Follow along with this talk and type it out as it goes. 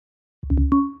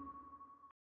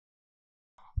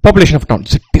Population of town.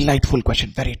 It's a delightful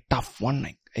question, very tough one.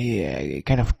 I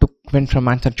kind of went from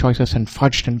answer choices and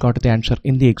fudged and got to the answer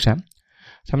in the exam.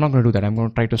 So I'm not going to do that. I'm going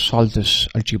to try to solve this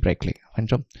algebraically. And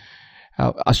so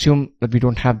assume that we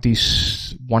don't have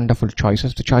these wonderful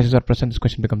choices. The choices are present. This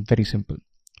question becomes very simple.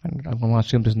 And I'm going to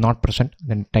assume this is not present.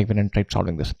 Then type in and try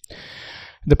solving this.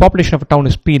 The population of a town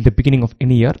is P in the beginning of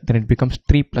any year. Then it becomes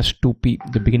 3 plus 2P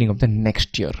at the beginning of the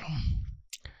next year.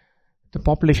 The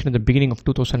population at the beginning of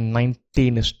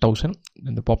 2019 is 1000.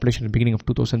 Then the population at the beginning of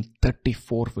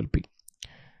 2034 will be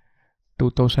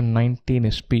 2019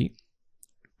 is P.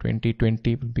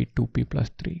 2020 will be 2P plus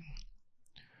 3.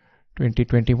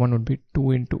 2021 would be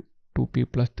 2 into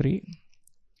 2P plus 3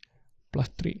 plus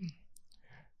 3.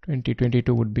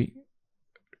 2022 would be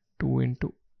 2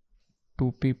 into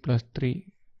 2P plus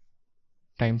 3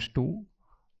 times 2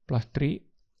 plus 3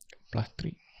 plus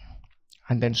 3,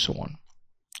 and then so on.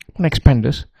 I'm going to expand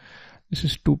this. This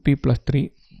is 2P plus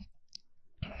 3.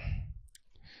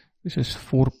 This is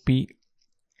 4P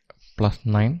plus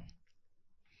 9.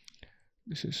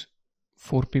 This is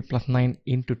 4P plus 9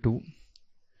 into 2,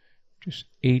 which is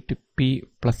 8P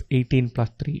plus 18 plus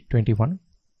 3, 21.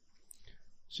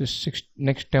 So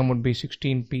next term would be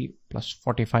 16P plus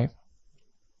 45.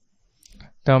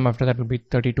 Term after that will be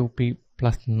 32P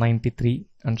plus 93,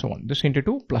 and so on. This into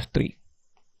 2 plus 3.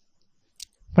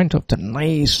 Finds out the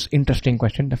nice interesting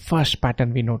question. The first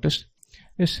pattern we notice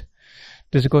is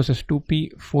this goes as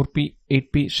 2P, 4P,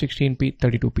 8P, 16P,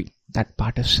 32P. That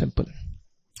part is simple.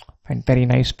 Fine, very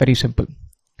nice, very simple.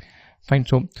 Fine,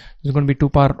 so this is going to be 2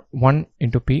 power 1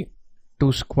 into P,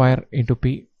 2 square into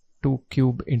P, 2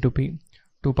 cube into P,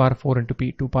 2 power 4 into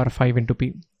P, 2 power 5 into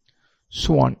P,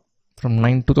 so on. From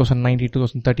 2090 to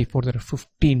 2034, there are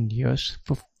 15 years,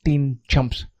 15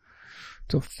 jumps.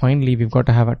 So finally, we've got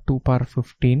to have a 2 power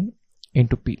 15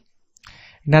 into P.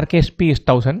 In our case, P is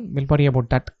 1000. We'll worry about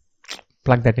that.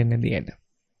 Plug that in the end.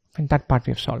 And that part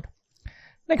we have solved.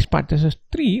 Next part, this is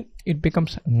 3. It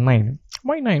becomes 9.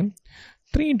 Why 9?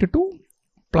 3 into 2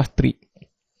 plus 3.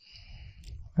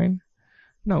 Right?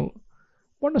 Now,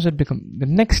 what does it become? The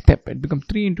next step, it becomes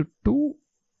 3 into 2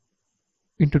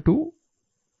 into 2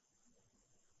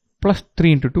 plus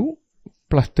 3 into 2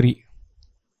 plus 3.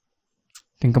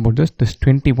 Think about this. This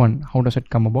 21. How does it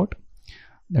come about?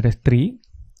 That is 3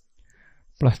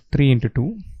 plus 3 into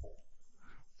 2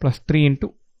 plus 3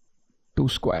 into 2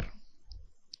 square.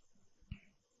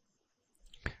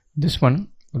 This one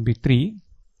will be 3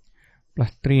 plus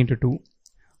 3 into 2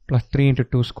 plus 3 into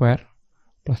 2 square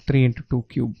plus 3 into 2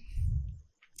 cube.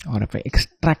 Or if I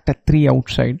extract a 3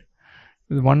 outside,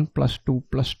 it is 1 plus 2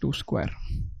 plus 2 square.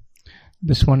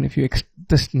 This one, if you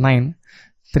this 9,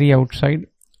 3 outside,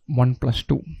 1 plus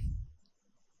 2.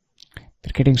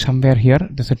 We're getting somewhere here.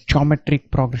 There's a geometric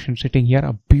progression sitting here,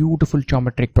 a beautiful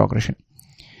geometric progression.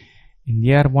 In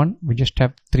year 1, we just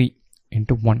have 3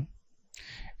 into 1.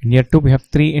 In year 2, we have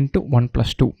 3 into 1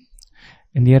 plus 2.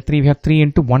 In year 3, we have 3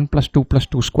 into 1 plus 2 plus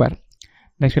 2 square.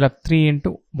 Next, we'll have 3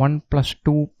 into 1 plus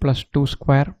 2 plus 2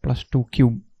 square plus 2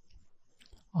 cube.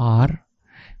 Or,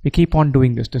 we keep on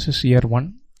doing this. This is year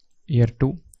 1, year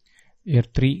 2, year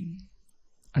 3,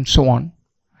 and so on.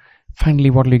 Finally,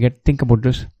 what will you get? Think about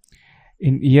this.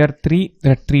 In year 3,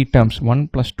 there are 3 terms, 1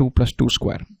 plus 2 plus 2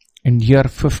 square. In year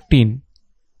 15,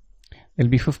 there will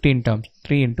be 15 terms,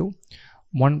 3 into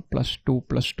 1 plus 2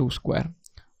 plus 2 square,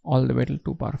 all the way till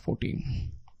 2 power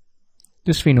 14.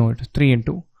 This we know it is 3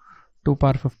 into 2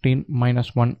 power 15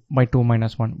 minus 1 by 2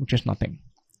 minus 1, which is nothing.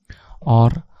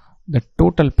 Or the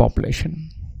total population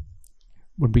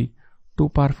would be 2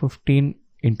 power 15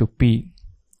 into P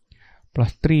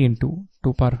plus 3 into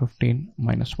 2 power 15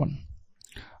 minus 1,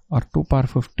 or 2 power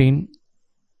 15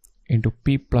 into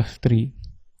P plus 3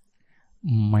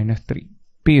 minus 3.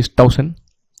 P is 1000,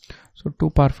 so 2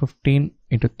 power 15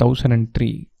 into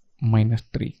 1003 minus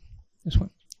 3. This one.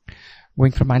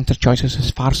 Going from answer choices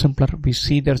is far simpler. We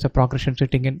see there's a progression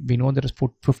sitting in. We know there is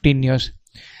 15 years.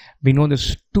 We know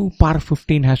this 2 power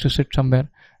 15 has to sit somewhere.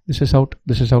 This is out,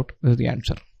 this is out, this is the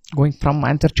answer. Going from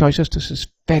answer choices, this is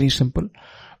very simple.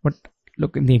 But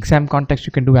look, in the exam context,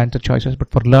 you can do answer choices.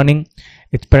 But for learning,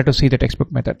 it's better to see the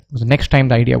textbook method, because the next time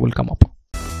the idea will come up.